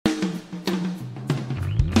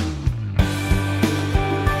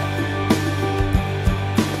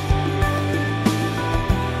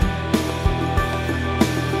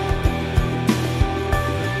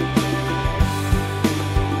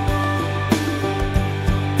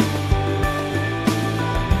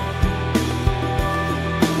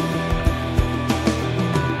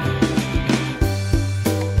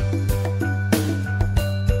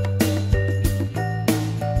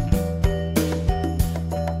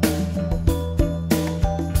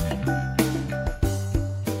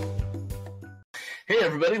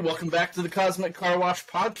everybody. Welcome back to the Cosmic Car Wash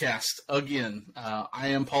podcast again. I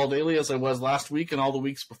am Paul Daly, as I was last week and all the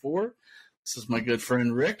weeks before. This is my good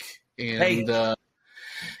friend Rick. And,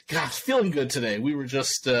 gosh, feeling good today. We were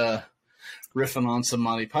just riffing on some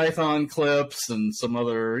Monty Python clips and some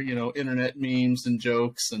other, internet memes and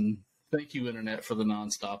jokes. And thank you, Internet, for the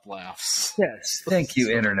nonstop laughs. Yes, thank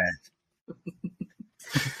you, Internet.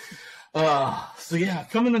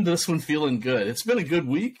 Coming into this one feeling good. It's been a good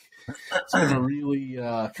week. It's been a really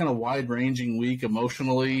kind of wide-ranging week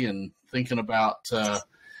emotionally, and thinking about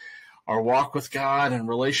our walk with God and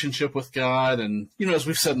relationship with God. And, as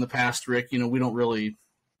we've said in the past, Rick, we don't really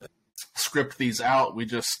script these out. We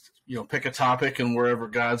just, pick a topic and wherever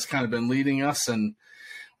God's kind of been leading us, and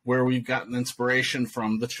where we've gotten inspiration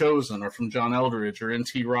from The Chosen or from John Eldridge or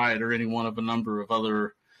N.T. Wright or any one of a number of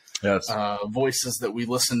other voices that we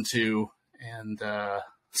listen to. And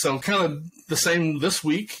so kind of the same this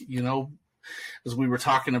week, as we were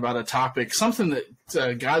talking about a topic, something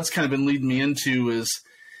that God's kind of been leading me into is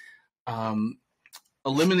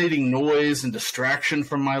eliminating noise and distraction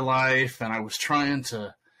from my life. And I was trying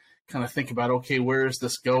to kind of think about, okay, where is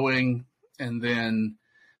this going? And then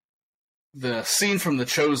the scene from The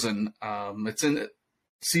Chosen, it's in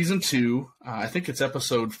season 2. I think it's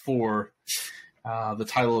episode 4. The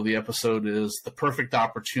title of the episode is The Perfect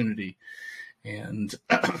Opportunity. And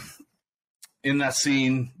in that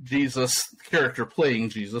scene, Jesus, the character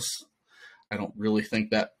playing Jesus, I don't really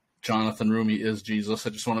think that Jonathan Roumie is Jesus.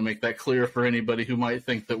 I just want to make that clear for anybody who might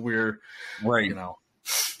think that we're,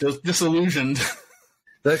 disillusioned.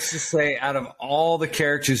 Let's just say, out of all the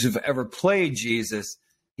characters who've ever played Jesus,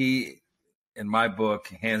 he, in my book,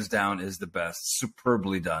 hands down, is the best.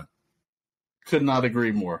 Superbly done. Could not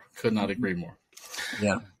agree more.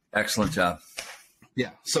 Yeah, excellent job.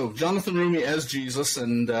 Yeah, so Jonathan Roumie as Jesus,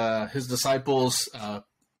 and his disciples,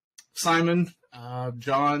 Simon,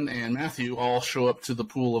 John, and Matthew, all show up to the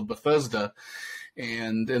pool of Bethesda.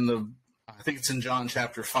 And I think it's in John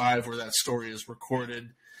chapter 5 where that story is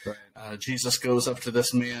recorded. Right. Jesus goes up to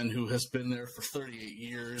this man who has been there for 38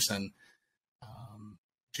 years, and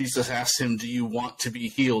Jesus asks him, do you want to be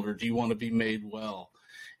healed, or do you want to be made well?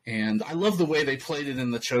 And I love the way they played it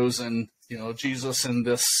in The Chosen. Jesus and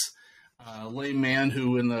this lame man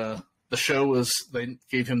who in the show they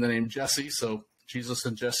gave him the name Jesse. So Jesus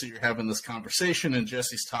and Jesse are having this conversation, and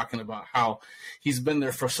Jesse's talking about how he's been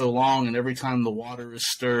there for so long, and every time the water is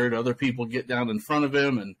stirred, other people get down in front of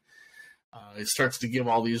him, and he starts to give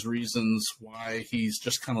all these reasons why he's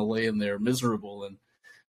just kind of laying there miserable. And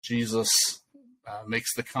Jesus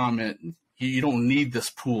makes the comment, you don't need this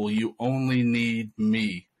pool, you only need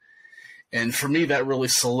me. And for me, that really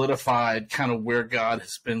solidified kind of where God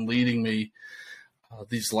has been leading me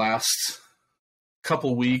these last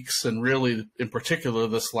couple weeks, and really in particular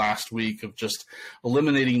this last week, of just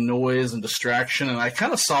eliminating noise and distraction. And I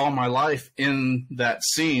kind of saw my life in that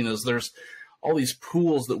scene, as there's all these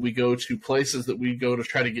pools that we go to, places that we go to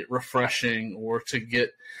try to get refreshing or to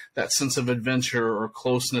get that sense of adventure or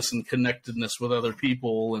closeness and connectedness with other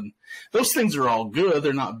people. And those things are all good.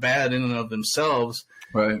 They're not bad in and of themselves.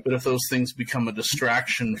 Right. But if those things become a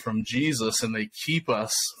distraction from Jesus and they keep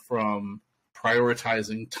us from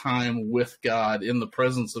prioritizing time with God, in the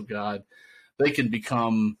presence of God, they can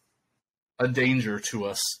become a danger to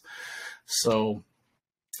us. So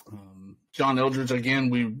John Eldridge, again,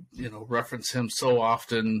 we reference him so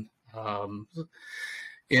often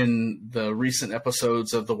in the recent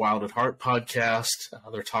episodes of the Wild at Heart podcast.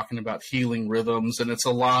 They're talking about healing rhythms, and it's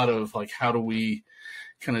a lot of like, how do we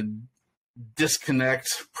kind of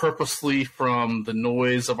disconnect purposely from the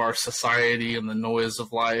noise of our society and the noise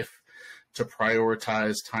of life to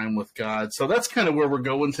prioritize time with God. So that's kind of where we're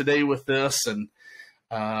going today with this. And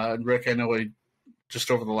Rick, I know just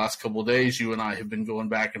over the last couple of days, you and I have been going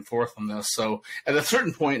back and forth on this. So at a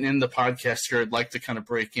certain point in the podcast here, I'd like to kind of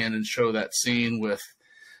break in and show that scene with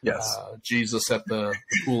Jesus at the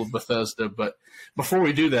pool of Bethesda. But before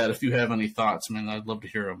we do that, if you have any thoughts, man, I'd love to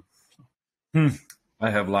hear them. I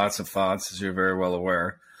have lots of thoughts, as you're very well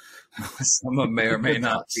aware. Some of them may or may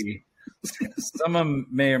not be. Some of them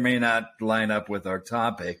may or may not line up with our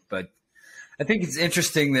topic, but I think it's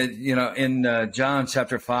interesting that, in John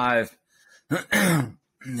chapter 5,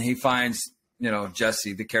 he finds,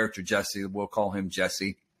 Jesse, the character Jesse, we'll call him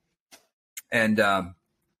Jesse, and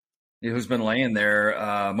who's been laying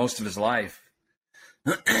there most of his life.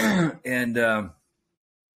 And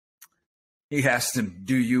he asked him,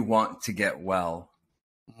 do you want to get well?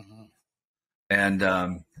 Mm-hmm.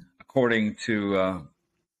 And according to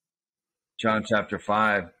John chapter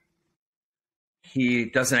 5, he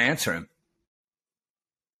doesn't answer him.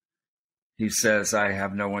 He says, I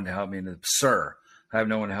have no one to help me. And, Sir, I have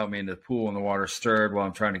no one to help me into the pool, and the water stirred. While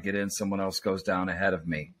I'm trying to get in, someone else goes down ahead of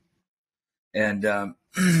me. And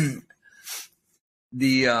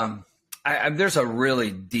there's a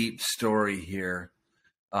really deep story here.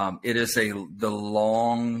 It is the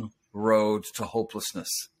long road to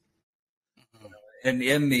hopelessness. And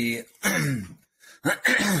in the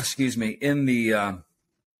excuse me, in the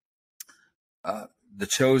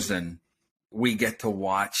Chosen, we get to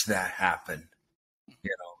watch that happen,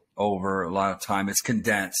 over a lot of time. It's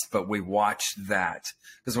condensed, but we watch that,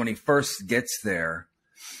 because when he first gets there,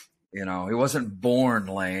 he wasn't born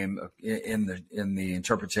lame in the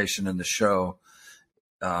interpretation in the show.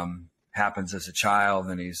 Happens as a child,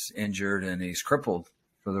 and he's injured and he's crippled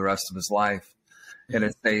for the rest of his life. And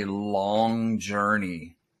it's a long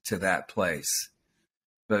journey to that place.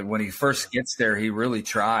 But when he first gets there, he really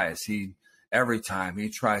tries. Every time he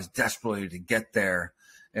tries desperately to get there,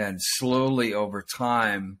 and slowly over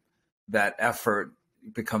time, that effort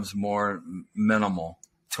becomes more minimal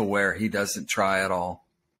to where he doesn't try at all.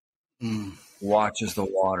 Watches the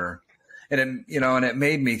water. And it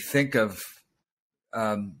made me think of,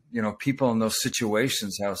 people in those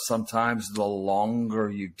situations, how sometimes the longer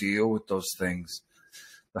you deal with those things,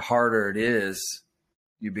 the harder it is.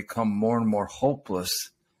 You become more and more hopeless.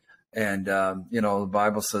 And, the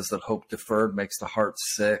Bible says that hope deferred makes the heart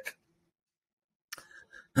sick.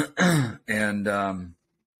 And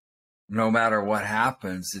no matter what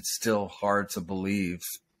happens, it's still hard to believe.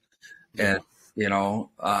 Yeah.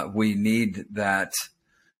 And, we need that,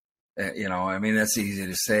 that's easy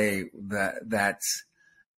to say, that's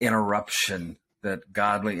interruption, that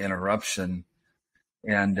godly interruption.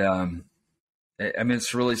 And,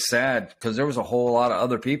 it's really sad, because there was a whole lot of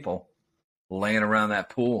other people laying around that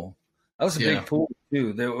pool. That was a big pool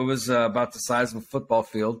too. It was about the size of a football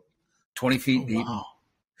field, 20 feet deep. Wow.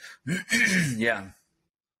 Yeah.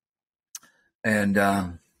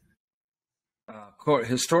 And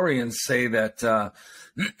historians say that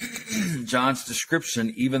John's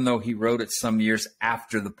description, even though he wrote it some years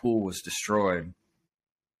after the pool was destroyed,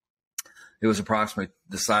 it was approximately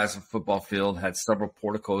the size of a football field, had several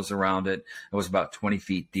porticos around it. It was about 20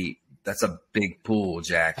 feet deep. That's a big pool,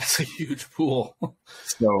 Jack. That's a huge pool.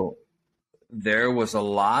 So there was a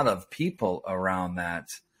lot of people around that.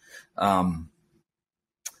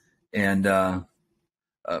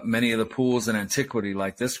 Many of the pools in antiquity,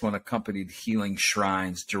 like this one, accompanied healing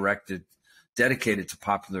shrines dedicated to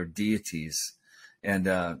popular deities.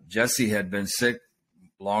 And Jesse had been sick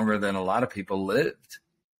longer than a lot of people lived.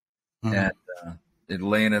 Mm-hmm. And it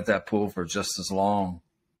laying at that pool for just as long.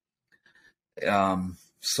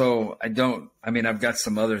 So I've got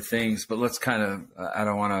some other things, but let's I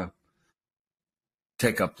don't want to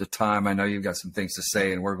take up the time. I know you've got some things to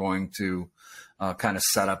say, and we're going to kind of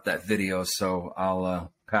set up that video. So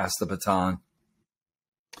I'll pass the baton.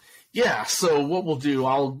 Yeah. So what we'll do,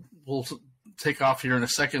 we'll take off here in a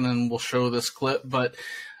second and we'll show this clip, but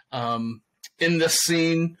in this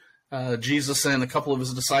scene, Jesus and a couple of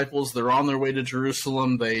his disciples, they're on their way to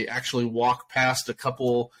Jerusalem. They actually walk past a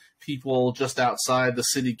couple people just outside the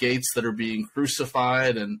city gates that are being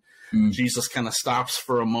crucified, and Jesus kind of stops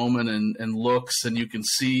for a moment and looks, and you can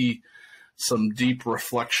see some deep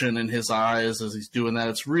reflection in his eyes as he's doing that.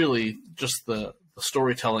 It's really just the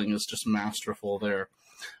storytelling is just masterful there.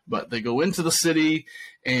 But they go into the city,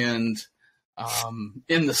 and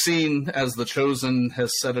in the scene, as the Chosen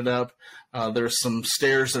has set it up, there's some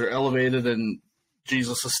stairs that are elevated, and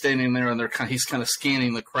Jesus is standing there, and he's kind of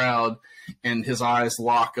scanning the crowd, and his eyes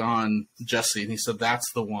lock on Jesse, and he said, "That's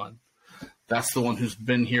the one. That's the one who's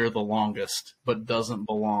been here the longest, but doesn't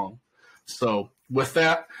belong." So with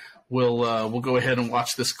that, we'll go ahead and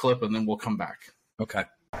watch this clip, and then we'll come back. Okay.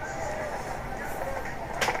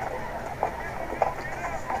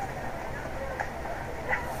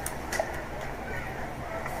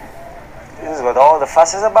 This is what all the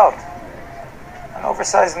fuss is about. An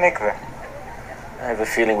oversized mikveh. I have a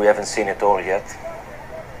feeling we haven't seen it all yet.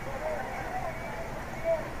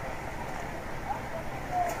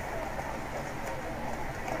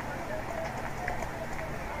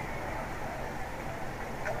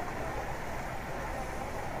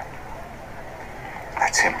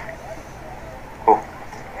 That's him. Who?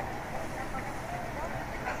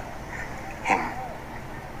 Him.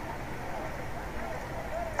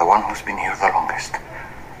 The one who's been here the longest,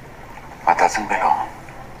 but doesn't belong.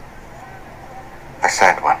 The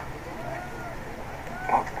sad one.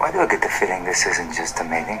 Well, why do I get the feeling this isn't just a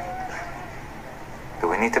meeting? Do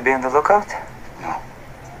we need to be on the lookout? No.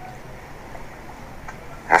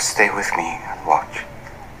 Just stay with me and watch.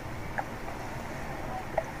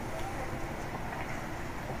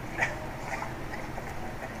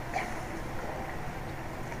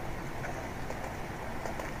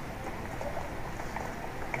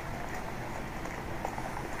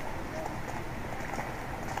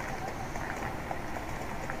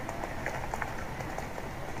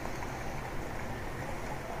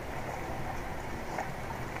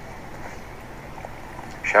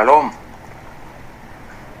 Shalom.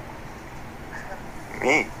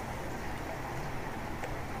 Me?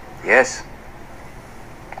 Yes.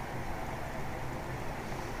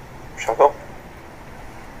 Shalom.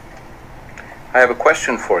 I have a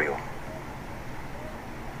question for you.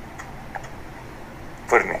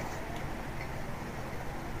 For me?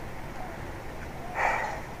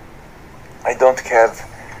 I don't have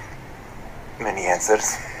many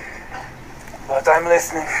answers, but I'm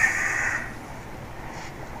listening.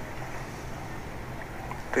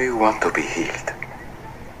 Do you want to be healed?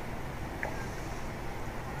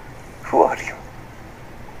 Who are you?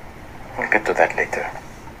 We'll get to that later.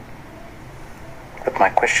 But my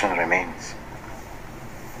question remains.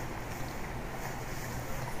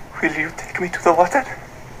 Will you take me to the water?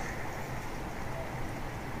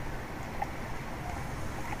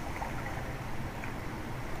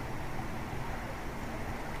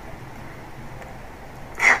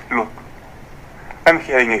 Look, I'm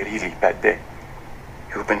having a really bad day.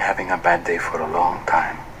 You've been having a bad day for a long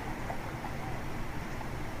time.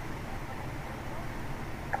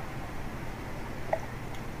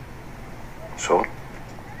 So?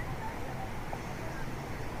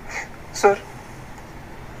 Sir,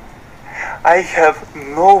 I have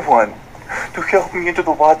no one to help me into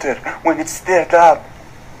the water when it's stirred up.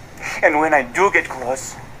 And when I do get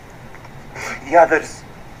close, the others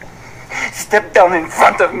step down in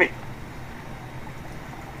front of me.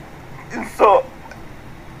 And so...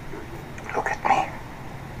 Look at me.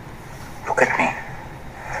 Look at me.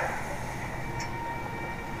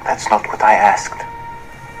 That's not what I asked.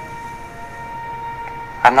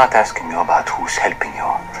 I'm not asking you about who's helping you,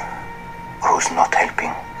 or who's not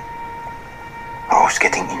helping, or who's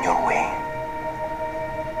getting in your way.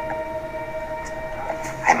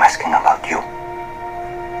 I'm asking about you.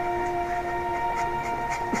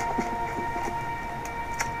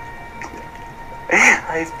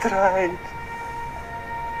 I've tried.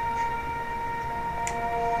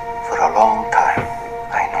 For a long time,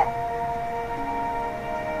 I know.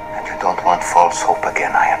 And you don't want false hope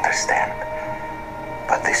again, I understand.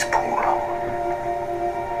 But this pool,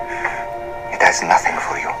 it has nothing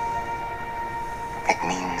for you. It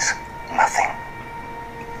means nothing.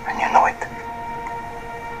 And you know it.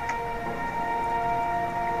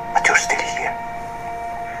 But you're still here.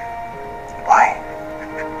 Why?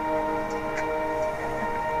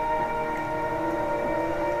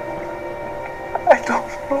 I don't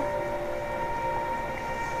know.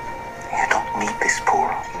 You don't need this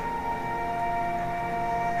pool.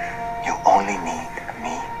 You only need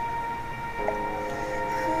me.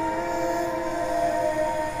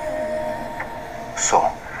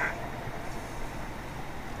 So,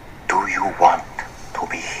 do you want to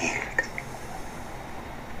be healed?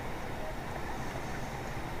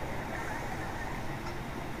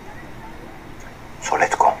 So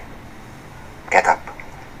let's go. Get up,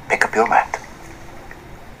 pick up your mat,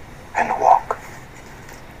 and walk.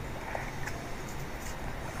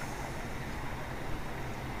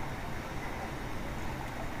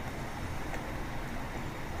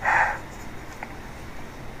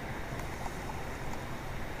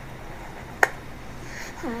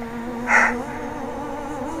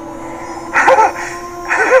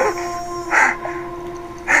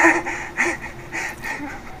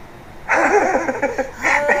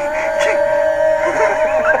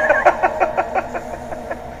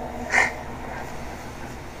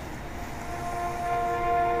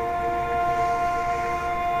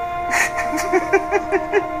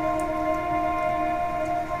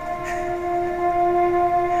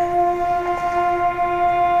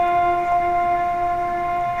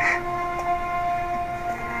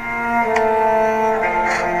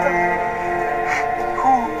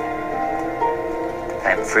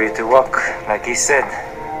 I'm free to walk, like he said.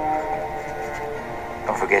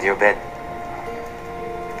 Don't forget your bed.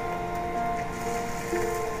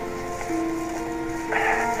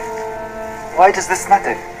 Why does this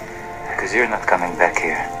matter? Because you're not coming back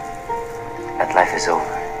here. That life is over.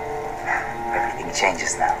 Everything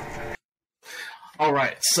changes now. All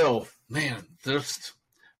right, so, man, just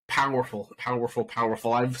powerful, powerful,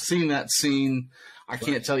 powerful. I've seen that scene, I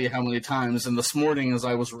can't tell you how many times, and this morning as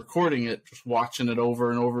I was recording it, just watching it over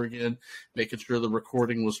and over again, making sure the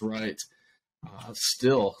recording was right,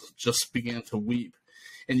 still just began to weep.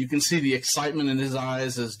 And you can see the excitement in his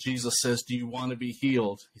eyes as Jesus says, "Do you want to be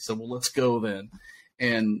healed?" He said, "Well, let's go then."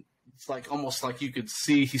 And it's like almost like you could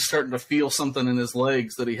see he's starting to feel something in his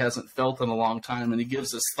legs that he hasn't felt in a long time, and he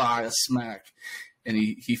gives his thigh a smack, and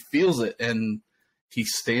he feels it, and he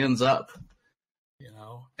stands up.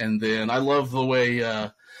 And then I love the way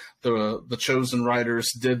the chosen writers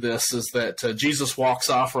did this, is that Jesus walks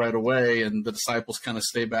off right away and the disciples kind of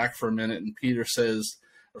stay back for a minute, and Peter says,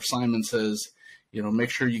 or Simon says, make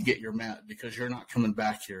sure you get your mat because you're not coming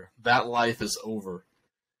back here. That life is over.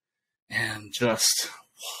 And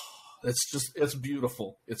it's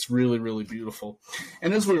beautiful. It's really, really beautiful.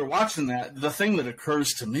 And as we were watching that, the thing that occurs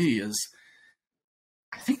to me is,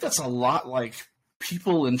 I think that's a lot like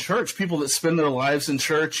people in church, people that spend their lives in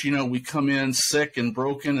church. We come in sick and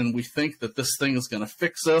broken and we think that this thing is going to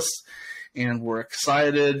fix us and we're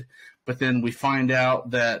excited, but then we find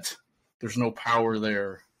out that there's no power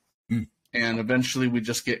there. And eventually we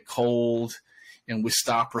just get cold and we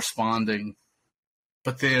stop responding.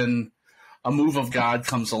 But then a move of God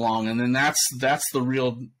comes along, and then that's the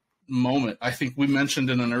real moment. I think we mentioned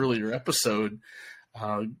in an earlier episode,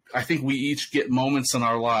 I think we each get moments in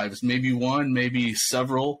our lives, maybe one, maybe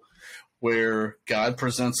several, where God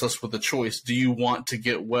presents us with a choice. Do you want to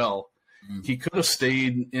get well? He could have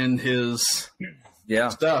stayed in his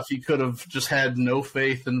stuff. He could have just had no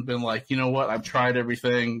faith and been like, you know what? I've tried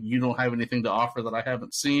everything. You don't have anything to offer that I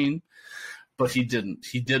haven't seen. But he didn't.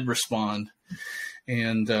 He did respond.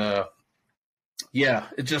 And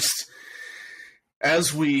it just,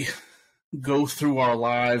 as we go through our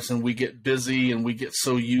lives and we get busy and we get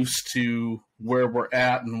so used to where we're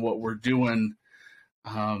at and what we're doing,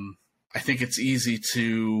 I think it's easy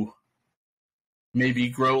to maybe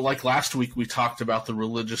grow. Like last week, we talked about the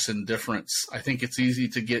religious indifference. I think it's easy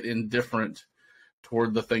to get indifferent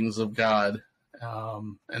toward the things of God.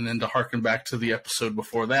 And then to harken back to the episode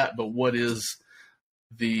before that, but what is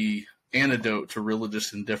the antidote to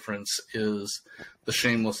religious indifference is the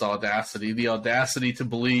shameless audacity, the audacity to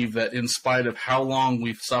believe that in spite of how long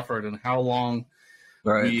we've suffered and how long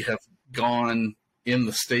we have gone in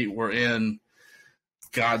the state we're in,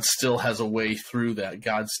 God still has a way through that.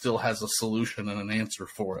 God still has a solution and an answer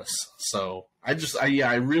for us. So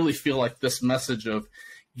I really feel like this message of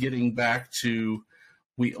getting back to,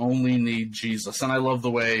 we only need Jesus. And I love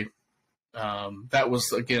the way that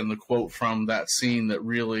was, again, the quote from that scene that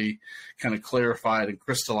really kind of clarified and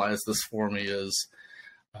crystallized this for me is,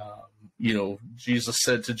 Jesus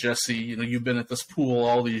said to Jesse, you've been at this pool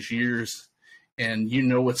all these years and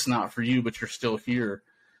it's not for you, but you're still here.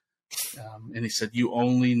 And he said, you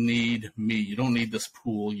only need me. You don't need this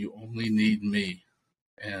pool. You only need me.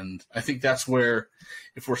 And I think that's where,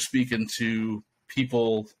 if we're speaking to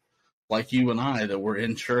people like you and I, that were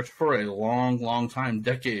in church for a long, long time,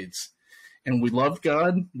 decades, and we loved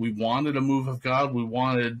God, we wanted a move of God, we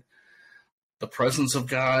wanted the presence of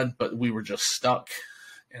God, but we were just stuck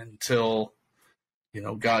until,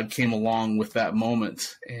 God came along with that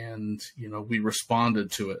moment and, we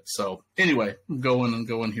responded to it. So anyway, I'm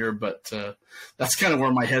going here, but that's kind of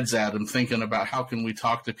where my head's at. I'm thinking about how can we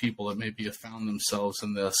talk to people that maybe have found themselves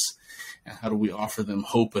in this, and how do we offer them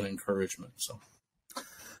hope and encouragement? So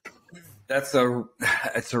that's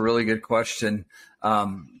a really good question.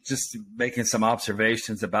 Just making some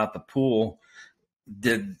observations about the pool.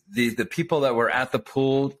 Did the people that were at the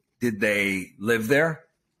pool, did they live there?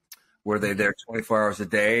 Were they there 24 hours a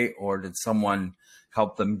day, or did someone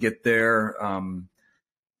help them get there?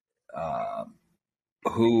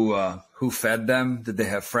 Who fed them? Did they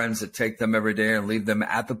have friends that take them every day and leave them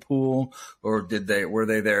at the pool, or were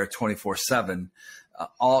they there 24/7?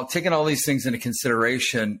 Taking all these things into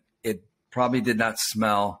consideration, it probably did not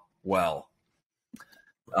smell well.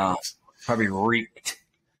 Probably reeked.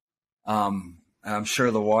 I'm sure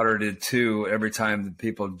the water did too. Every time the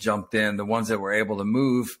people jumped in, the ones that were able to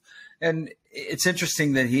move. And it's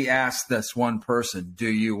interesting that he asked this one person, do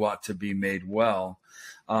you want to be made well?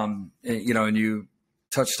 And you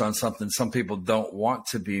touched on something. Some people don't want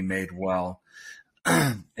to be made well.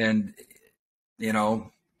 And,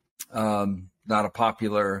 not a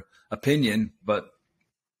popular opinion, but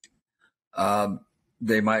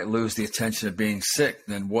they might lose the attention of being sick.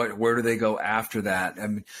 Then where do they go after that? I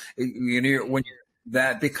mean, when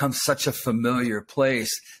that becomes such a familiar place,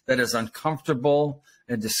 that is uncomfortable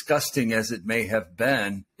and disgusting as it may have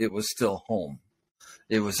been, it was still home.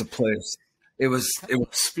 It was a place. It was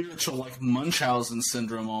spiritual, like Munchausen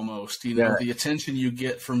syndrome almost. The attention you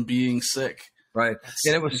get from being sick. Right,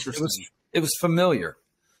 and it was familiar.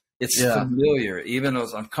 It's familiar, even though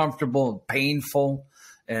it's uncomfortable and painful.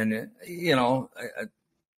 And,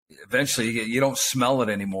 eventually you don't smell it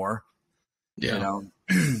anymore. Yeah.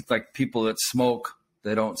 Like people that smoke,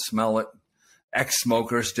 they don't smell it.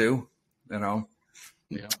 Ex-smokers do, Yeah.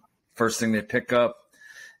 First thing they pick up.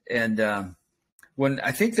 And when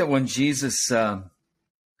Jesus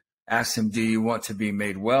asked him, do you want to be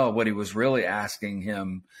made well? What he was really asking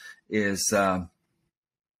him is,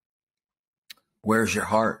 where's your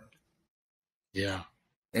heart? Yeah.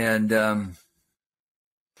 And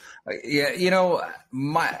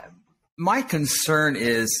my concern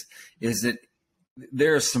is that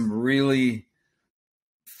there are some really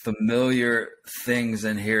familiar things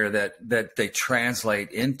in here that they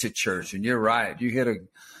translate into church. And you're right. You hit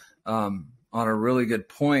on a really good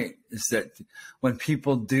point, is that when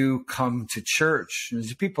people do come to church,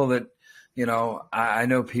 there's people that, I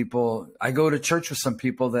know people, I go to church with some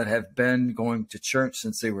people that have been going to church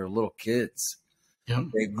since they were little kids. Yep.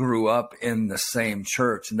 They grew up in the same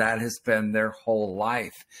church, and that has been their whole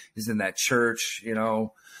life, is in that church,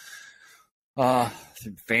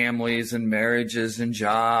 families and marriages and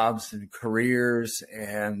jobs and careers.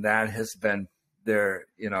 And that has been their,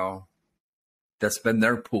 that's been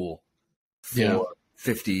their pool for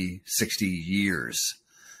 50, 60 years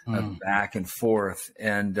back and forth.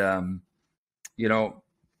 And,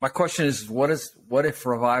 my question is, what if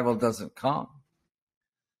revival doesn't come?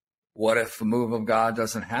 What if the move of God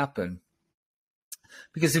doesn't happen?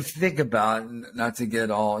 Because if you think about it, not to get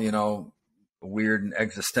all, weird and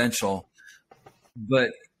existential,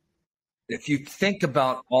 but if you think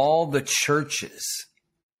about all the churches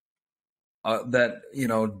that,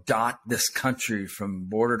 dot this country from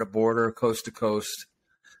border to border, coast to coast,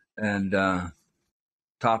 and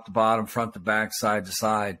top to bottom, front to back, side to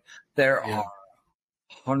side, there are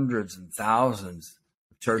hundreds and thousands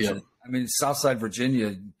of churches. Yep. I mean, Southside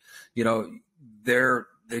Virginia,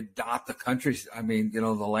 they dot the country. I mean, the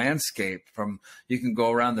landscape from, you can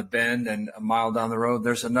go around the bend and a mile down the road,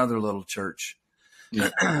 there's another little church. Yeah.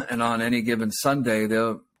 And on any given Sunday,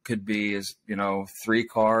 there could be 3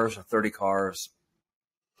 cars or 30 cars.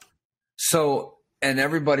 So, and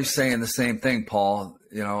everybody's saying the same thing, Paul,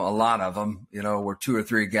 a lot of them, where 2 or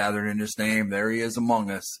 3 gathered in his name, there he is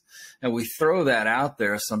among us. And we throw that out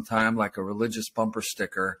there sometime like a religious bumper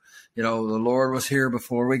sticker. The Lord was here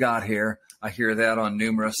before we got here. I hear that on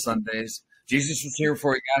numerous Sundays. Jesus was here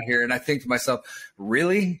before he got here. And I think to myself,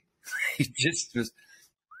 really? He just was.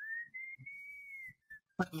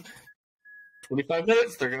 25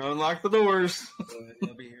 minutes, they're going to unlock the doors.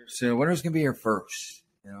 He'll be here soon. Winter's going to be here first,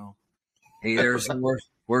 Hey, there's the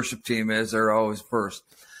worship team is. They're always first.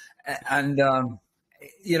 And,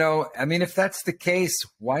 if that's the case,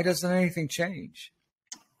 why doesn't anything change?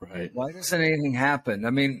 Right. Why doesn't anything happen?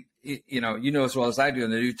 I mean, you know as well as I do,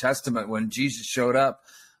 in the New Testament, when Jesus showed up,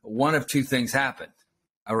 one of 2 things happened: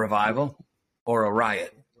 a revival or a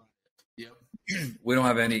riot. Yep. We don't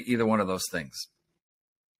have either one of those things.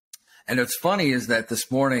 And what's funny is that this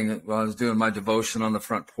morning, while I was doing my devotion on the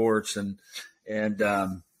front porch and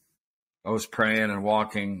I was praying and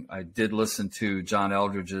walking, I did listen to John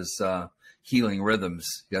Eldridge's Healing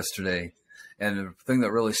Rhythms yesterday. And the thing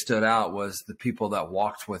that really stood out was the people that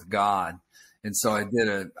walked with God. And so I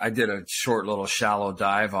did a short little shallow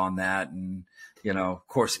dive on that. And, of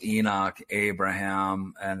course, Enoch,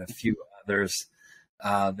 Abraham, and a few others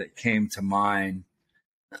that came to mind.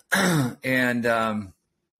 And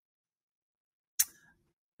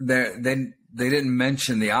they didn't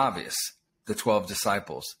mention the obvious, the 12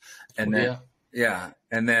 disciples. And then,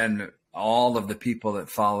 and then all of the people that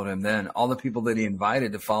followed him, then all the people that he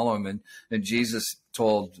invited to follow him. And Jesus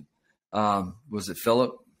told, was it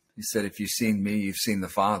Philip? He said, if you've seen me, you've seen the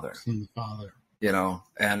Father. Seen the Father.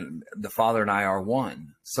 And the Father and I are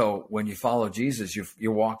one. So when you follow Jesus,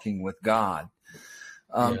 you're walking with God.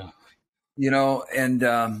 I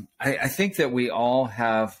think that we all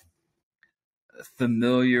have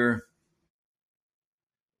familiar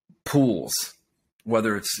pools,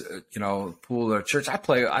 whether it's, pool or church. I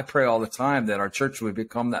pray all the time that our church would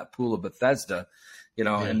become that pool of Bethesda,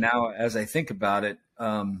 and now as I think about it,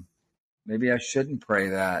 maybe I shouldn't pray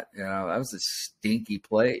that, that was a stinky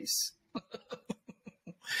place.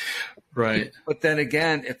 Right. But then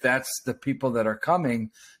again, if that's the people that are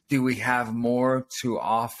coming, do we have more to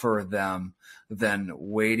offer them than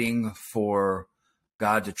waiting for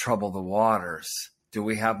God to trouble the waters? Do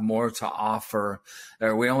we have more to offer?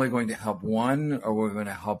 Are we only going to help one, or are we going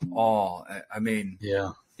to help all? I mean,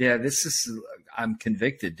 I'm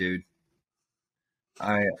convicted, dude.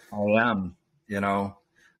 I am, you're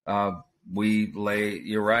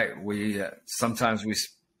right. Sometimes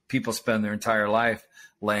people spend their entire life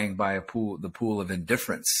laying by the pool of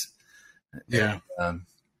indifference. Yeah. And,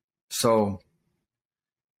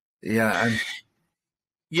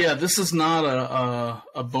 this is not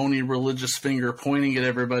a bony religious finger pointing at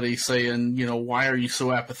everybody saying, why are you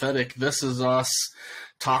so apathetic? This is us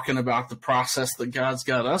talking about the process that God's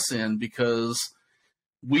got us in, because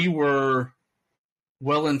we were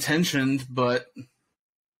well-intentioned, but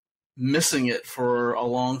missing it for a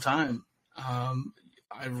long time.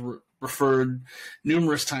 referred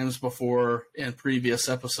numerous times before in previous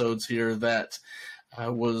episodes here that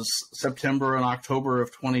was September and October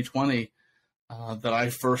of 2020 that I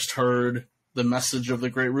first heard the message of the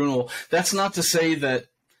Great Renewal. That's not to say that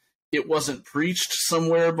it wasn't preached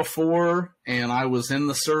somewhere before and I was in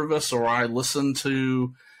the service or I listened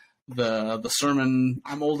to the sermon.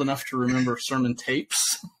 I'm old enough to remember sermon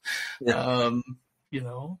tapes. Yeah.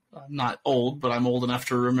 I'm not old, but I'm old enough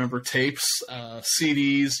to remember tapes,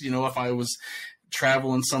 CDs, if I was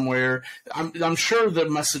traveling somewhere. I'm sure the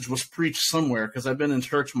message was preached somewhere because I've been in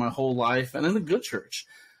church my whole life and in a good church.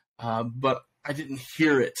 But I didn't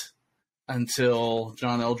hear it until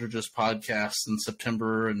John Eldredge's podcast in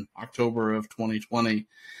September and October of 2020.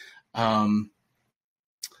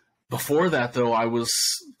 Before that, though, I was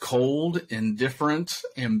cold, indifferent,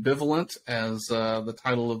 ambivalent, as the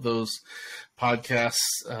title of those podcasts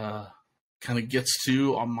kind of gets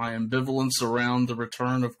to, on my ambivalence around the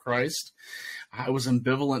return of Christ. I was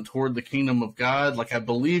ambivalent toward the kingdom of God, like I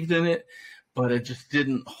believed in it, but it just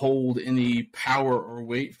didn't hold any power or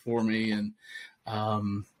weight for me. And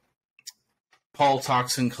Paul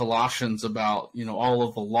talks in Colossians about, all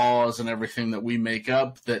of the laws and everything that we make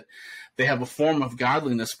up, that they have a form of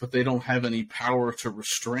godliness, but they don't have any power to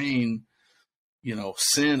restrain,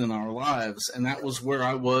 sin in our lives. And that was where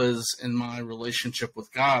I was in my relationship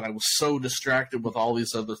with God. I was so distracted with all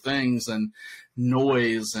these other things and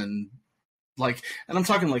noise and I'm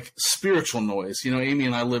talking like spiritual noise. Amy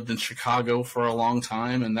and I lived in Chicago for a long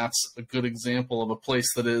time, and that's a good example of a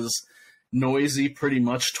place that is noisy pretty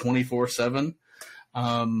much 24/7.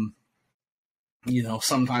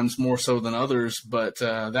 Sometimes more so than others, but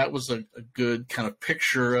that was a good kind of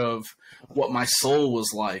picture of what my soul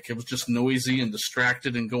was like. It was just noisy and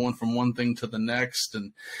distracted and going from one thing to the next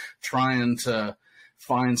and trying to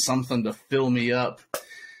find something to fill me up.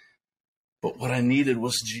 But what I needed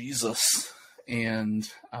was Jesus. And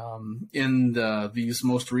in these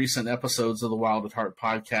most recent episodes of the Wild at Heart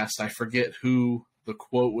podcast, I forget who the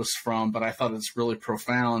quote was from, but I thought it's really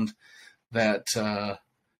profound that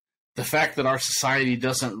the fact that our society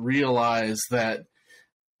doesn't realize that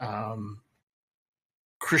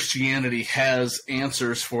Christianity has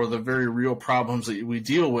answers for the very real problems that we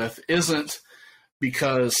deal with isn't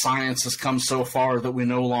because science has come so far that we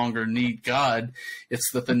no longer need God.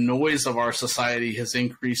 It's that the noise of our society has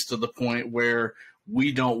increased to the point where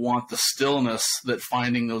we don't want the stillness that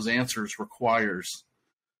finding those answers requires.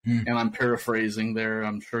 And I'm paraphrasing there.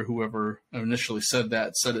 I'm sure whoever initially said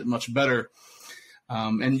that said it much better.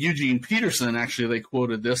 And Eugene Peterson, actually, they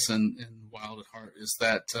quoted this in Wild at Heart, is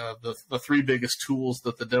that the three biggest tools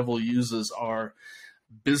that the devil uses are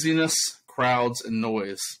busyness, crowds, and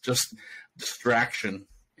noise, just distraction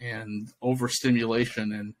and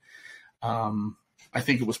overstimulation. And I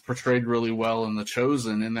think it was portrayed really well in The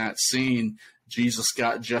Chosen. In that scene, Jesus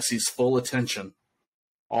got Jesse's full attention.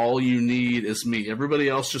 All you need is me. Everybody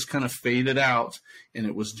else just kind of faded out, and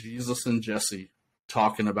it was Jesus and Jesse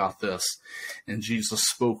talking about this. And Jesus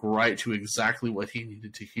spoke right to exactly what he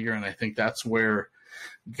needed to hear. And I think that's where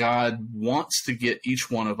God wants to get each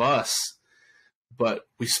one of us, but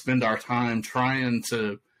we spend our time trying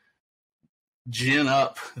to gin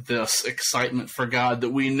up this excitement for God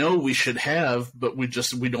that we know we should have, but we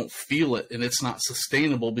don't feel it, and it's not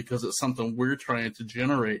sustainable because it's something we're trying to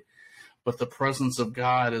generate. But the presence of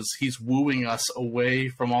God is he's wooing us away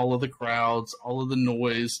from all of the crowds, all of the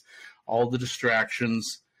noise, all the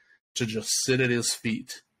distractions, to just sit at his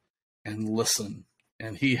feet and listen.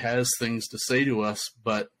 And he has things to say to us,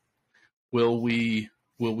 but will we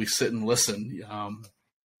sit and listen?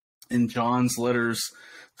 In John's letters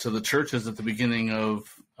to the churches at the beginning of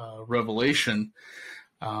Revelation,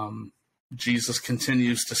 Jesus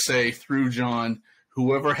continues to say through John,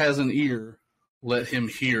 whoever has an ear, let him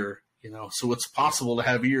hear. So it's possible to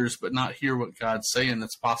have ears but not hear what God's saying.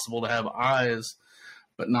 It's possible to have eyes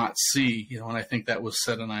but not see, and I think that was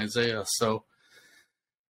said in Isaiah. So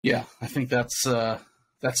yeah, I think that's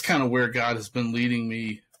kind of where God has been leading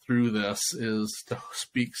me through this, is to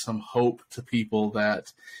speak some hope to people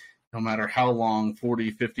that no matter how long,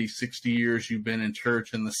 40, 50, 60 years you've been in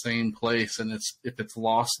church in the same place, and if it's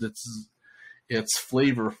lost its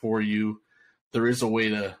flavor for you, there is a way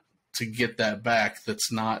to get that back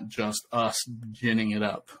that's not just us ginning it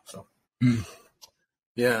up. So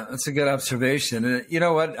yeah, that's a good observation. And you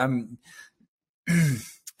know what?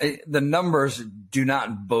 The numbers do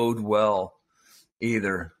not bode well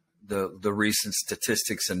either. The recent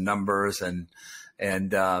statistics and numbers and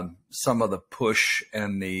some of the push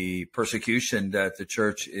and the persecution that the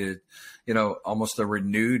church is, almost a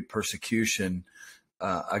renewed persecution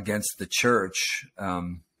against the church.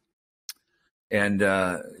 And,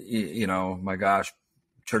 my gosh,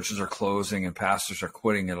 churches are closing and pastors are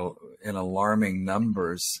quitting in alarming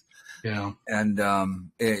numbers. Yeah. And,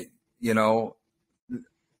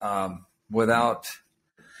 without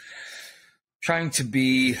trying to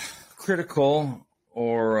be critical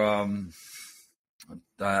or, I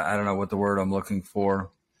don't know what the word I'm looking for.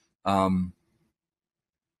 Not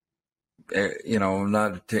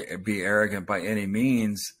to be arrogant by any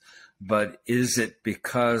means, but is it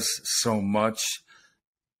because so much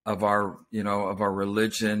of our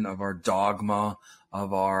religion, of our dogma,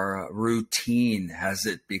 of our routine, has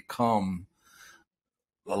it become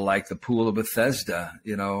like the Pool of Bethesda?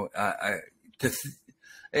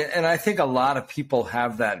 And I think a lot of people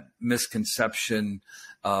have that misconception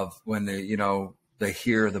of when they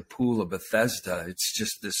hear the Pool of Bethesda, it's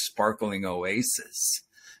just this sparkling oasis.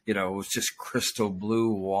 It was just crystal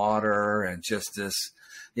blue water and just this,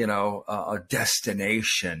 a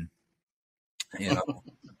destination,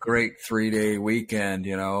 great 3-day weekend,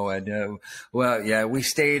 and we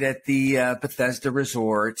stayed at the Bethesda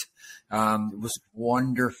Resort. It was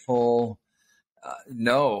wonderful.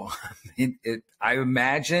 No, I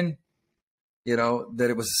imagine, that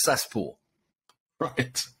it was a cesspool.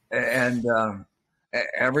 Right. And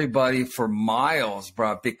everybody for miles,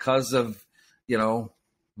 because of,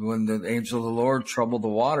 when the angel of the Lord troubled the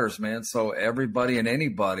waters, man. So everybody and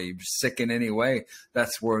anybody sick in any way,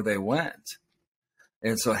 that's where they went.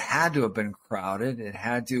 And so it had to have been crowded. It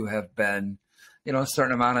had to have been, a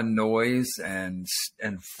certain amount of noise and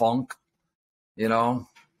funk, and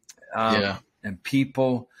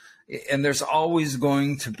people. And there's always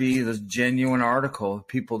going to be the genuine article of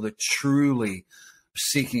people that truly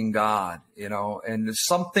seeking God, and there's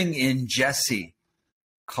something in Jesse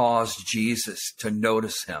caused Jesus to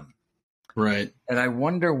notice him. Right. And I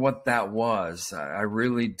wonder what that was. I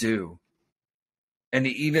really do. And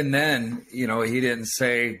even then, he didn't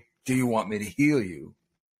say, do you want me to heal you?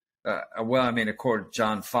 According to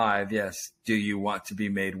John 5, yes. Do you want to be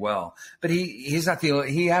made well? But he's not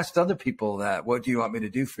he asked other people that, what do you want me to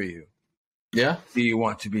do for you? Yeah. Do you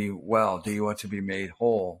want to be well? Do you want to be made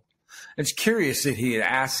whole? It's curious that he had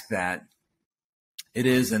asked that. It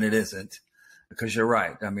is and it isn't. Because you're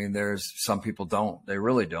right. I mean, there's some people don't. They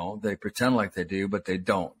really don't. They pretend like they do, but they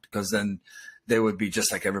don't. Because then they would be just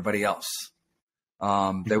like everybody else.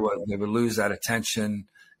 They would lose that attention,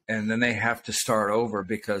 and then they have to start over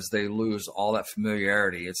because they lose all that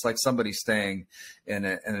familiarity. It's like somebody staying in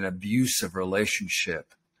an abusive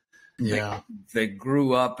relationship. Yeah. They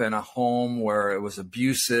grew up in a home where it was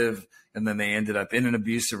abusive, and then they ended up in an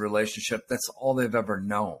abusive relationship. That's all they've ever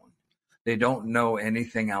known. They don't know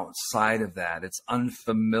anything outside of that. It's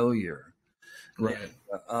unfamiliar. Right.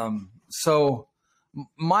 So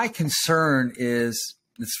my concern is,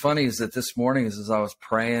 it's funny is that this morning as I was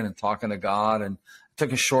praying and talking to God, and I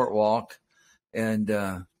took a short walk, and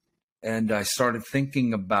I started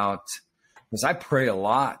thinking about, because I pray a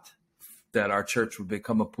lot that our church would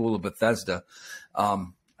become a Pool of Bethesda. I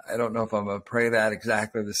don't know if I'm going to pray that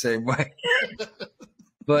exactly the same way,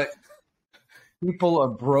 but people are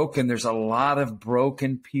broken. There's a lot of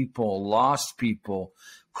broken people, lost people,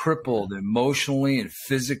 crippled emotionally and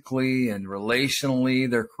physically and relationally.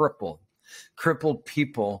 They're crippled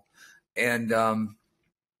people. And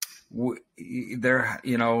there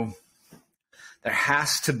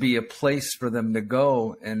has to be a place for them to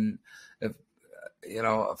go. And if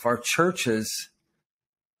our churches,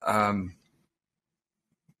 where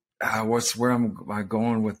am I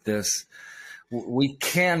going with this? We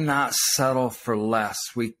cannot settle for less.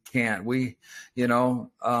 We can't. And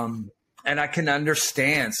I can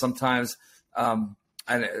understand sometimes.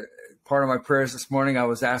 Part of my prayers this morning, I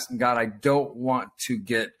was asking God, I don't want to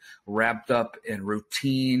get wrapped up in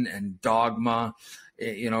routine and dogma,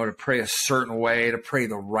 to pray a certain way, to pray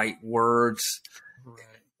the right words, right.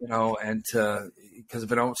 Because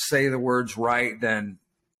if I don't say the words right, then,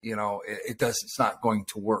 it's not going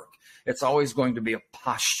to work. It's always going to be a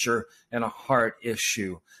posture and a heart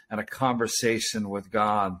issue and a conversation with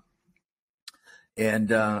God.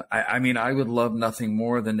 And I would love nothing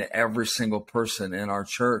more than every single person in our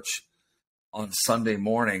church on Sunday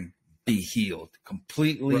morning be healed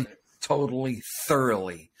completely, right. Totally,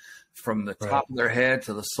 thoroughly, from the top of their head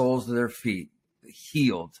to the soles of their feet,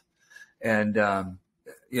 healed. And,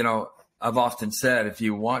 I've often said, if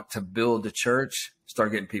you want to build a church,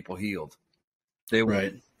 start getting people healed. They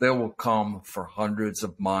will come for hundreds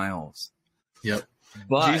of miles. Yep.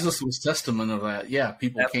 But Jesus was testament of that. Yeah.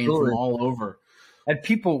 People came from all over. And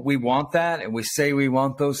people, we want that, and we say we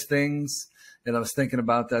want those things. And I was thinking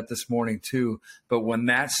about that this morning too. But when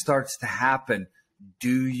that starts to happen,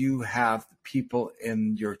 do you have people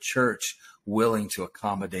in your church willing to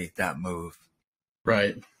accommodate that move?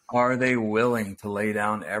 Right. Are they willing to lay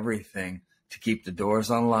down everything to keep the doors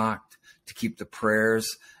unlocked, to keep the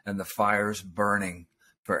prayers and the fires burning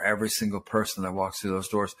for every single person that walks through those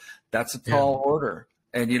doors? That's a tall order.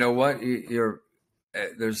 And you know what?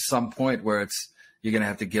 There's some point where you're going to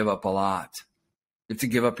have to give up a lot. You have to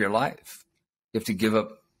give up your life. You have to give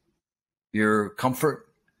up your comfort.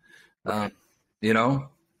 Right.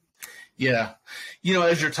 Yeah.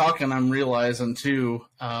 As you're talking, I'm realizing too,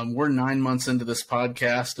 we're 9 months into this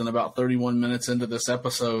podcast and about 31 minutes into this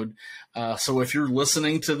episode. So if you're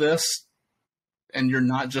listening to this and you're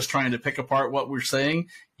not just trying to pick apart what we're saying,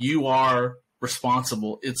 you are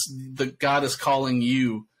responsible. God is calling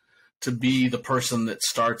you to be the person that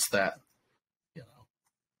starts that.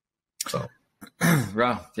 So,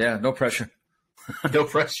 wow. Yeah. No pressure. No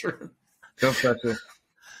pressure. No pressure.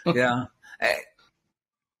 Yeah.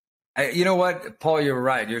 You know what, Paul, you're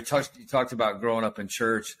right. You talked about growing up in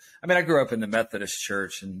church. I mean, I grew up in the Methodist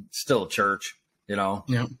church and still church,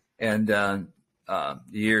 Yeah. And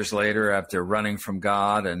years later, after running from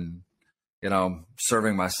God and,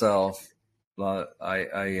 serving myself,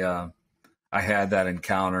 I had that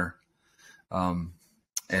encounter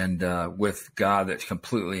with God that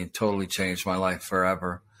completely and totally changed my life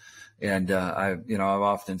forever. And I've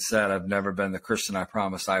often said I've never been the Christian I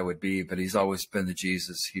promised I would be, but he's always been the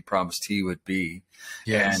Jesus he promised he would be.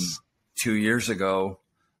 Yes. And 2 years ago,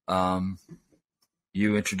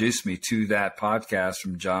 you introduced me to that podcast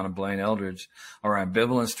from John and Blaine Eldridge, or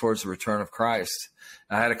Ambivalence Towards the Return of Christ.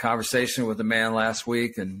 I had a conversation with a man last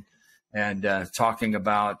week and talking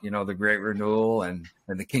about, the great renewal and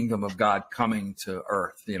the kingdom of God coming to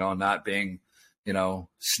earth, not being,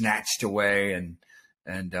 snatched away and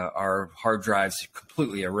our hard drives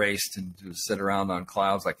completely erased and to sit around on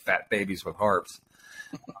clouds like fat babies with harps.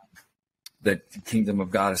 That the kingdom of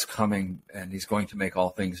God is coming and he's going to make all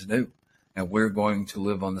things new. And we're going to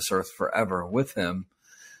live on this earth forever with him.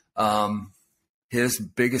 His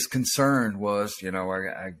biggest concern was,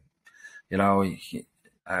 I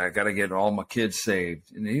got to get all my kids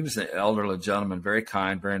saved. And he was an elderly gentleman, very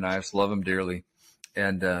kind, very nice, love him dearly.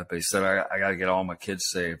 And but he said, I got to get all my kids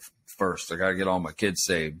saved first. I got to get all my kids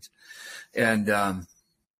saved. And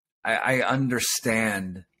I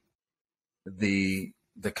understand the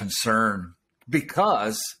concern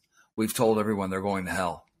because we've told everyone they're going to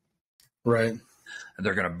hell. Right. And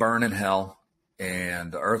they're going to burn in hell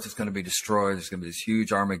and the earth is going to be destroyed. There's going to be this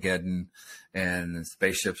huge Armageddon and the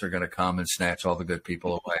spaceships are going to come and snatch all the good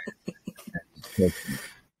people away.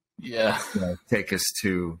 Yeah. Take us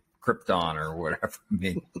to Krypton or whatever. I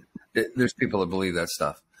mean, there's people that believe that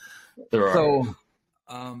stuff. There are. So,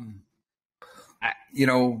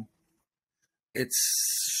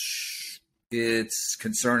 it's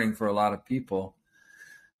concerning for a lot of people.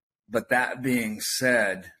 But that being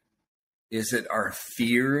said, is it our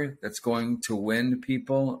fear that's going to win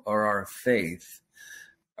people or our faith?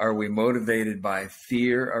 Are we motivated by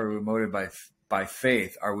fear? Are we motivated by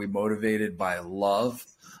faith? Are we motivated by love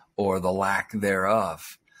or the lack thereof?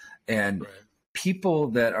 And right.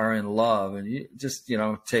 People that are in love, and you just,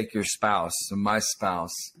 take your spouse and my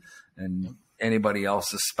spouse and anybody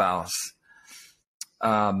else's spouse.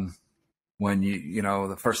 When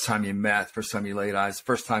the first time you met, first time you laid eyes,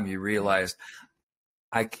 first time you realized,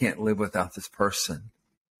 I can't live without this person.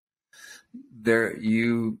 There,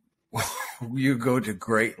 you go to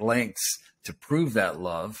great lengths to prove that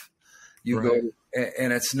love. Right.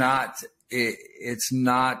 And it's not it's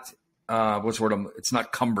not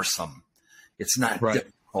cumbersome. It's not right.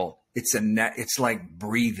 Difficult. It's like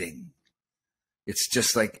breathing. It's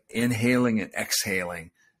just like inhaling and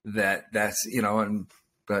exhaling. But the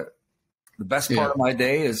best part of my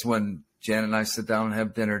day is when Jan and I sit down and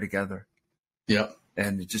have dinner together. Yeah.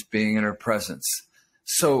 And just being in her presence.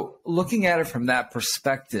 So looking at it from that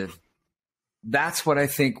perspective, that's what I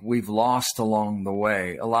think we've lost along the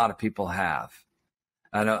way. A lot of people have.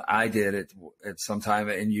 I know I did it at some time,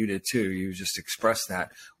 and you did too. You just expressed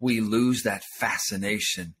that. We lose that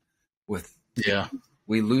fascination with. Yeah.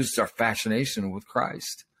 We lose our fascination with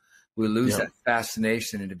Christ. We lose that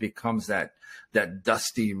fascination, and it becomes that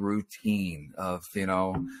dusty routine of,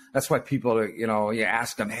 that's why people are, you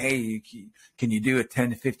ask them, hey, can you do a 10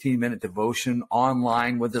 to 15 minute devotion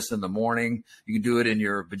online with us in the morning? You can do it in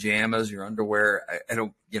your pajamas, your underwear. I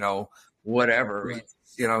don't, whatever. Right.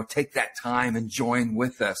 Take that time and join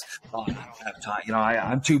with us. Oh, I don't have time.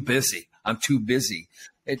 I'm too busy.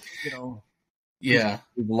 Yeah.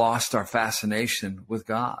 We've lost our fascination with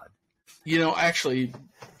God. Actually,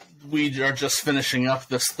 we are just finishing up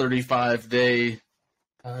this 35-day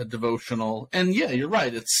devotional. And yeah, you're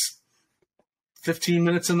right. It's 15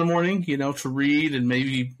 minutes in the morning, to read and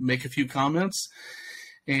maybe make a few comments.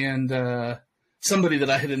 And somebody that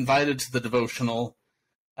I had invited to the devotional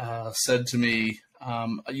said to me,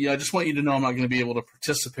 I just want you to know I'm not going to be able to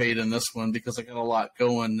participate in this one because I got a lot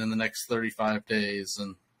going in the next 35 days.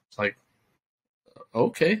 And it's like,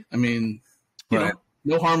 okay. I mean, Right.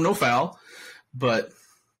 no harm, no foul, but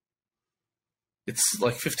it's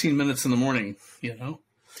like 15 minutes in the morning,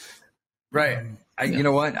 Right. You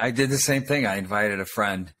know what? I did the same thing. I invited a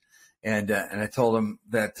friend and I told him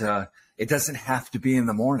that it doesn't have to be in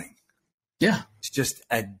the morning. Yeah. It's just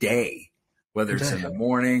a day, whether it's in the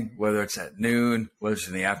morning, whether it's at noon, whether it's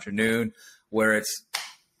in the afternoon, where it's,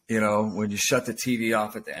 when you shut the TV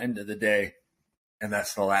off at the end of the day and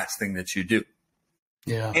that's the last thing that you do.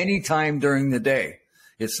 Yeah. Anytime during the day.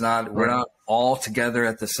 We're not all together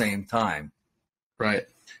at the same time. Right.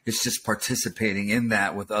 It's just participating in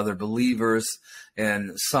that with other believers,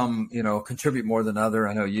 and some, contribute more than other.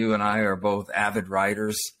 I know you and I are both avid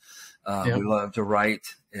writers. We love to write,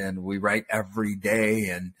 and we write every day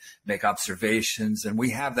and make observations, and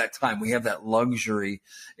we have that time. We have that luxury.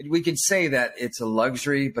 And we can say that it's a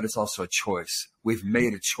luxury, but it's also a choice. We've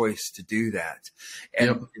made a choice to do that.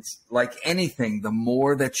 And it's like anything, the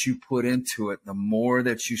more that you put into it, the more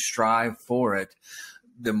that you strive for it,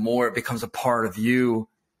 the more it becomes a part of you.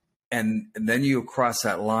 And then you cross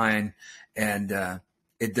that line and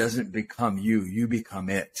it doesn't become you. You become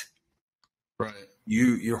it. Right.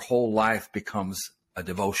 Your whole life becomes a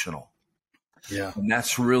devotional. Yeah. And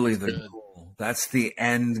that's really the goal. That's the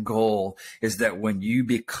end goal, is that when you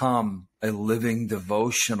become a living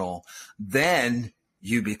devotional, then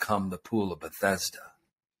you become the Pool of Bethesda.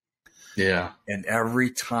 Yeah. And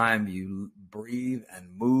every time you breathe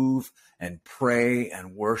and move and pray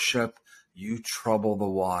and worship, you trouble the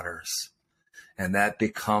waters. And that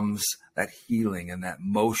becomes that healing and that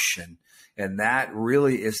motion. And that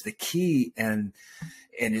really is the key. And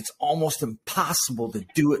it's almost impossible to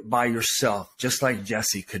do it by yourself, just like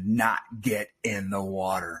Jesse could not get in the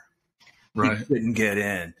water. Right. He couldn't get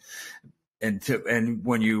in. And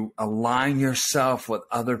when you align yourself with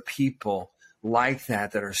other people like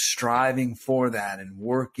that are striving for that and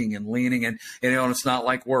working and leaning, and it's not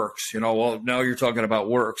like works, well, no, you're talking about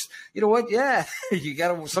works. You know what? Yeah.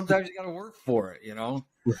 Sometimes you gotta work for it,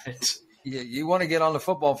 Right. You want to get on the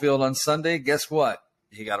football field on Sunday, guess what?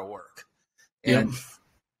 You got to work.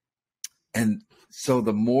 And so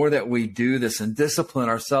the more that we do this and discipline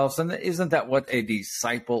ourselves, and isn't that what a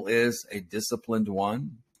disciple is? A disciplined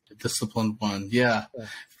one? A disciplined one. Yeah.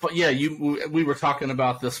 But yeah, we were talking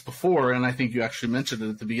about this before, and I think you actually mentioned it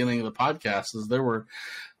at the beginning of the podcast, is there were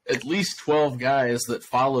at least 12 guys that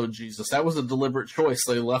followed Jesus. That was a deliberate choice.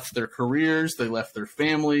 They left their careers, they left their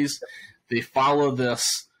families, they followed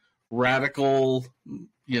this radical,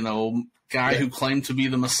 guy who claimed to be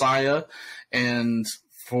the Messiah. And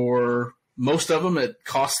for most of them, it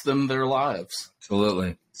cost them their lives.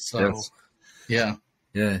 Absolutely. So, yeah.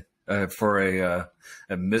 For a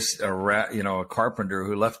carpenter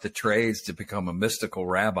who left the trades to become a mystical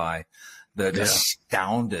rabbi that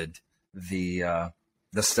astounded the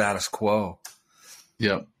status quo.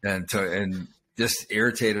 Yeah. And just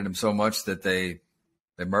irritated him so much that they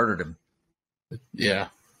murdered him. Yeah.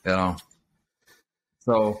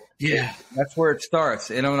 So that's where it starts.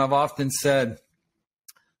 And I've often said,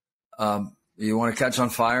 you want to catch on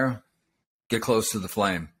fire, get close to the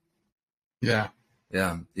flame. Yeah.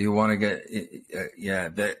 Yeah. You want to get, you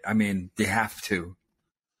have to.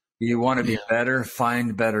 You want to be better,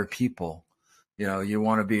 find better people. You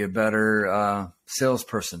want to be a better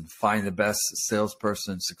salesperson, find the best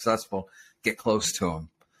salesperson, successful, get close to them.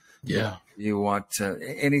 Yeah. You want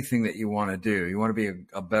anything that you want to do. You want to be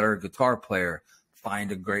a better guitar player,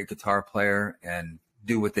 find a great guitar player and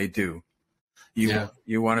do what they do.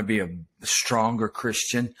 You want to be a stronger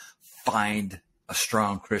Christian, find a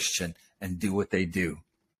strong Christian and do what they do.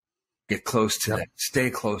 Get close to them,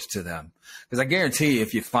 stay close to them. Because I guarantee you,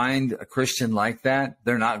 if you find a Christian like that,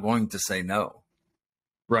 they're not going to say no.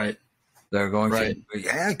 Right. They're going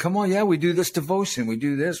to, come on. Yeah, we do this devotion. We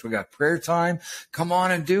do this. We got prayer time. Come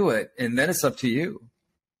on and do it. And then it's up to you,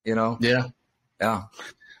 Yeah. Yeah.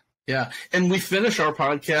 Yeah. And we finish our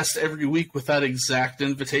podcast every week with that exact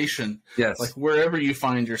invitation. Yes. Like wherever you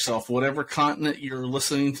find yourself, whatever continent you're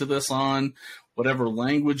listening to this on, whatever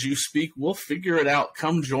language you speak, we'll figure it out.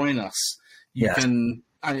 Come join us. You can,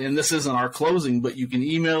 and this isn't our closing, but you can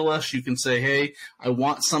email us. You can say, hey, I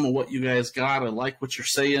want some of what you guys got. I like what you're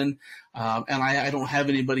saying. And I don't have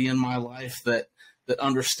anybody in my life that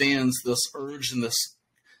understands this urge and this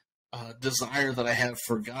desire that I have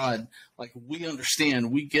for God. Like, we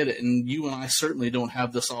understand, we get it, and you and I certainly don't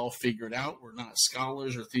have this all figured out. We're not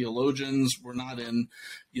scholars or theologians. We're not in,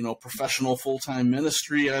 professional full-time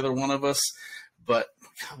ministry, either one of us. But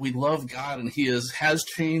we love God, and He has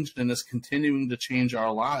changed and is continuing to change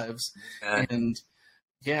our lives. And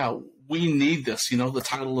yeah, we need this. The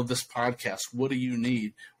title of this podcast, what do you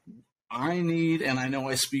need? I need, and I know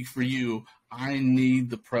I speak for you, I need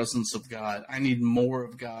the presence of God. I need more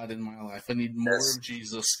of God in my life. I need more of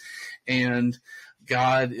Jesus. And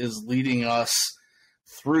God is leading us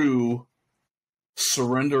through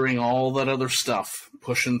surrendering all that other stuff,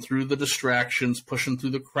 pushing through the distractions, pushing through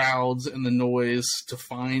the crowds and the noise to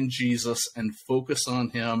find Jesus and focus on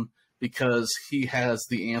Him, because He has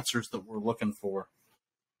the answers that we're looking for.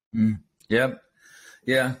 Yep.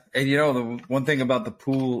 Yeah. And the one thing about the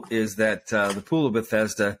pool is that the pool of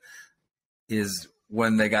Bethesda is,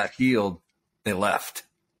 when they got healed, they left.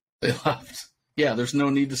 They left. Yeah, there's no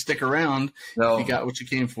need to stick around if you got what you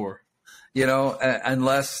came for.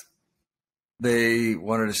 Unless they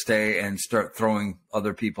wanted to stay and start throwing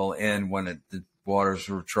other people in when the waters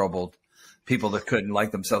were troubled. People that couldn't,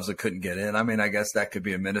 like themselves, that couldn't get in. I mean, I guess that could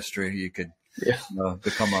be a ministry. You could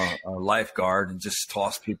become a lifeguard and just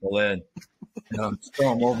toss people in. Throw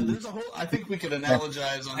them over. I think we could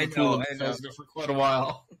analogize on the pool of Bethesda for quite a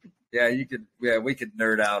while. Yeah, you could. Yeah, we could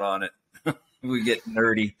nerd out on it. We get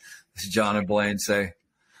nerdy, as John and Blaine say.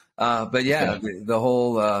 But the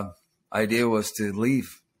whole idea was to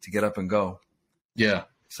leave, to get up and go. Yeah.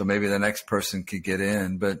 So maybe the next person could get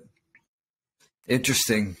in, but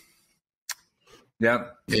interesting.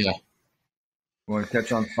 Yep. Yeah. Want to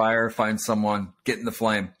catch on fire, find someone, get in the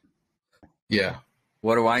flame. Yeah.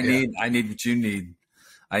 What do I need? I need what you need.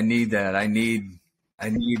 I need that. I need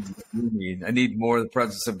what you need. I need more of the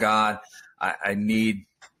presence of God. I need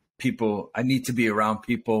people. I need to be around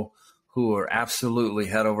people who are absolutely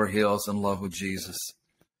head over heels in love with Jesus.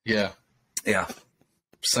 Yeah. Yeah.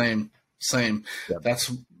 Same. Yeah.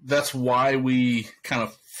 That's why we kind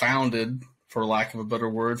of founded, for lack of a better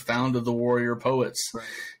word, the Warrior Poets. Right.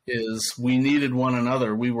 Is we needed one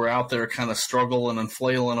another. We were out there kind of struggling and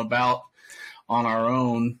flailing about on our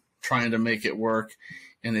own, trying to make it work.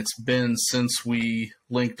 And it's been since we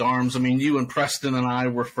linked arms. I mean, you and Preston and I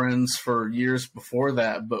were friends for years before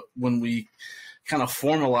that. But when we kind of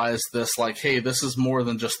formalized this, like, hey, this is more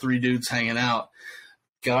than just three dudes hanging out.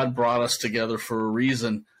 God brought us together for a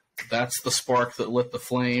reason. That's the spark that lit the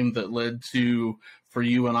flame that led to, for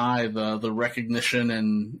you and I, the recognition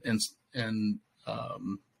and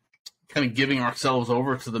kind of giving ourselves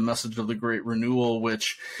over to the message of the great renewal,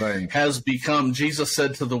 which has become, Jesus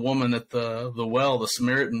said to the woman at the well, the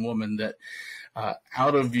Samaritan woman, that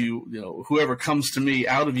out of you, whoever comes to me,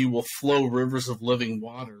 out of you will flow rivers of living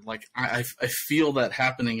water. Like I feel that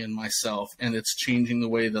happening in myself, and it's changing the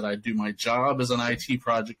way that I do my job as an IT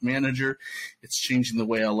project manager. It's changing the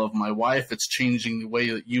way I love my wife. It's changing the way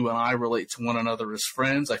that you and I relate to one another as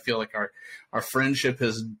friends. I feel like our friendship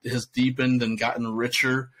has deepened and gotten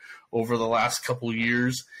richer over the last couple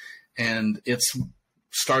years, and it's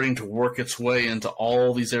starting to work its way into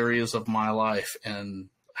all these areas of my life. And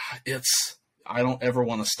I don't ever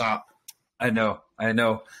want to stop. I know.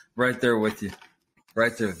 Right there with you.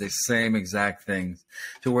 Right there, the same exact things.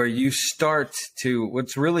 To where you start to,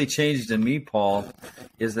 what's really changed in me, Paul,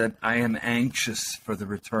 is that I am anxious for the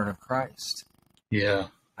return of Christ. Yeah.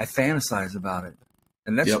 I fantasize about it.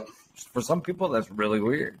 And that's, for some people, that's really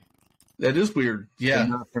weird. That is weird. Yeah. But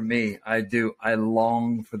not for me. I do. I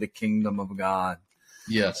long for the kingdom of God.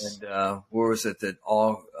 Yes. And where was it that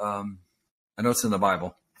all, I know it's in the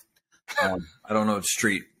Bible. I don't know what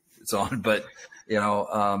street it's on, but,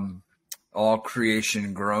 all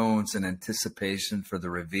creation groans in anticipation for the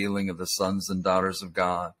revealing of the sons and daughters of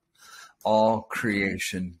God. All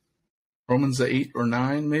creation. Romans 8 or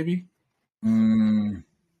 9, maybe?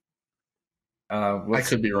 I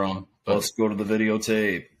could be wrong. But let's go to the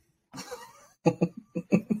videotape.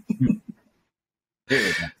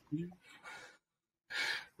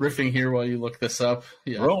 Riffing here while you look this up.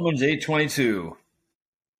 Yeah. Romans 8:22.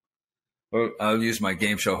 I'll use my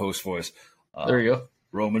game show host voice. There you go.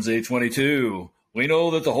 Romans 8:22. We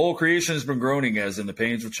know that the whole creation has been groaning as in the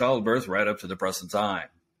pains of childbirth right up to the present time.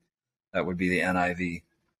 That would be the NIV.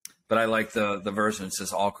 But I like the version that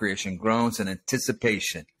says all creation groans in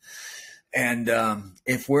anticipation. And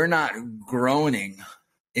if we're not groaning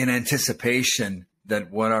in anticipation, that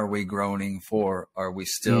what are we groaning for? Are we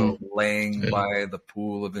still laying by the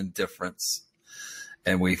pool of indifference?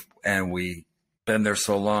 And we've been there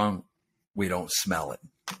so long, we don't smell it.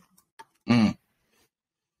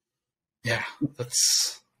 Yeah,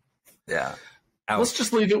 that's... Yeah. let's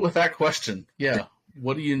just leave it with that question. Yeah.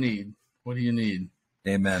 What do you need? What do you need?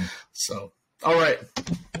 Amen. So, all right.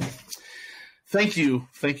 Thank you.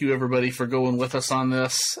 Thank you, everybody, for going with us on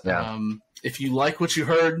this. Yeah. If you like what you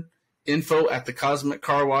heard,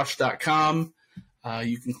 info@thecosmiccarwash.com.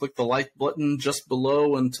 You can click the like button just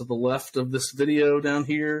below and to the left of this video down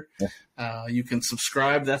here. Yeah. You can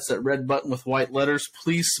subscribe. That's that red button with white letters.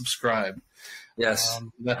 Please subscribe. Yes.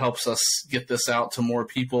 That helps us get this out to more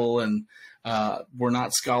people. And we're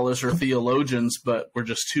not scholars or theologians, but we're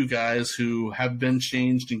just two guys who have been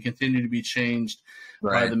changed and continue to be changed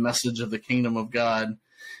by the message of the kingdom of God.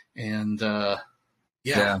 And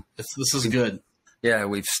this is good. Yeah,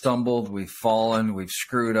 we've stumbled, we've fallen, we've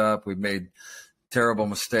screwed up, we've made terrible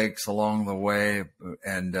mistakes along the way,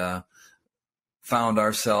 and found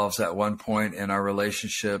ourselves at one point in our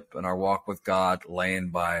relationship and our walk with God laying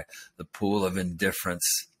by the pool of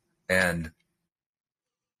indifference, and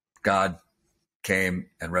God came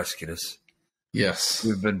and rescued us. Yes.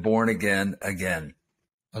 We've been born again.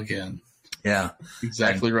 Yeah.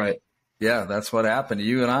 Exactly right. Yeah, that's what happened to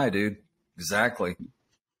you and I, dude. Exactly.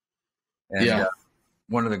 And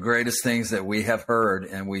one of the greatest things that we have heard,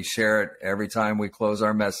 and we share it every time we close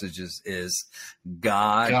our messages, is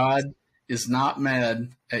God is not mad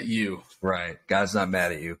at you. Right. God's not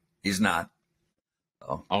mad at you. He's not.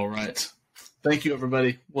 Oh. All right. Thank you,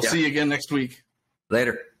 everybody. We'll see you again next week.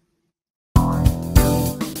 Later.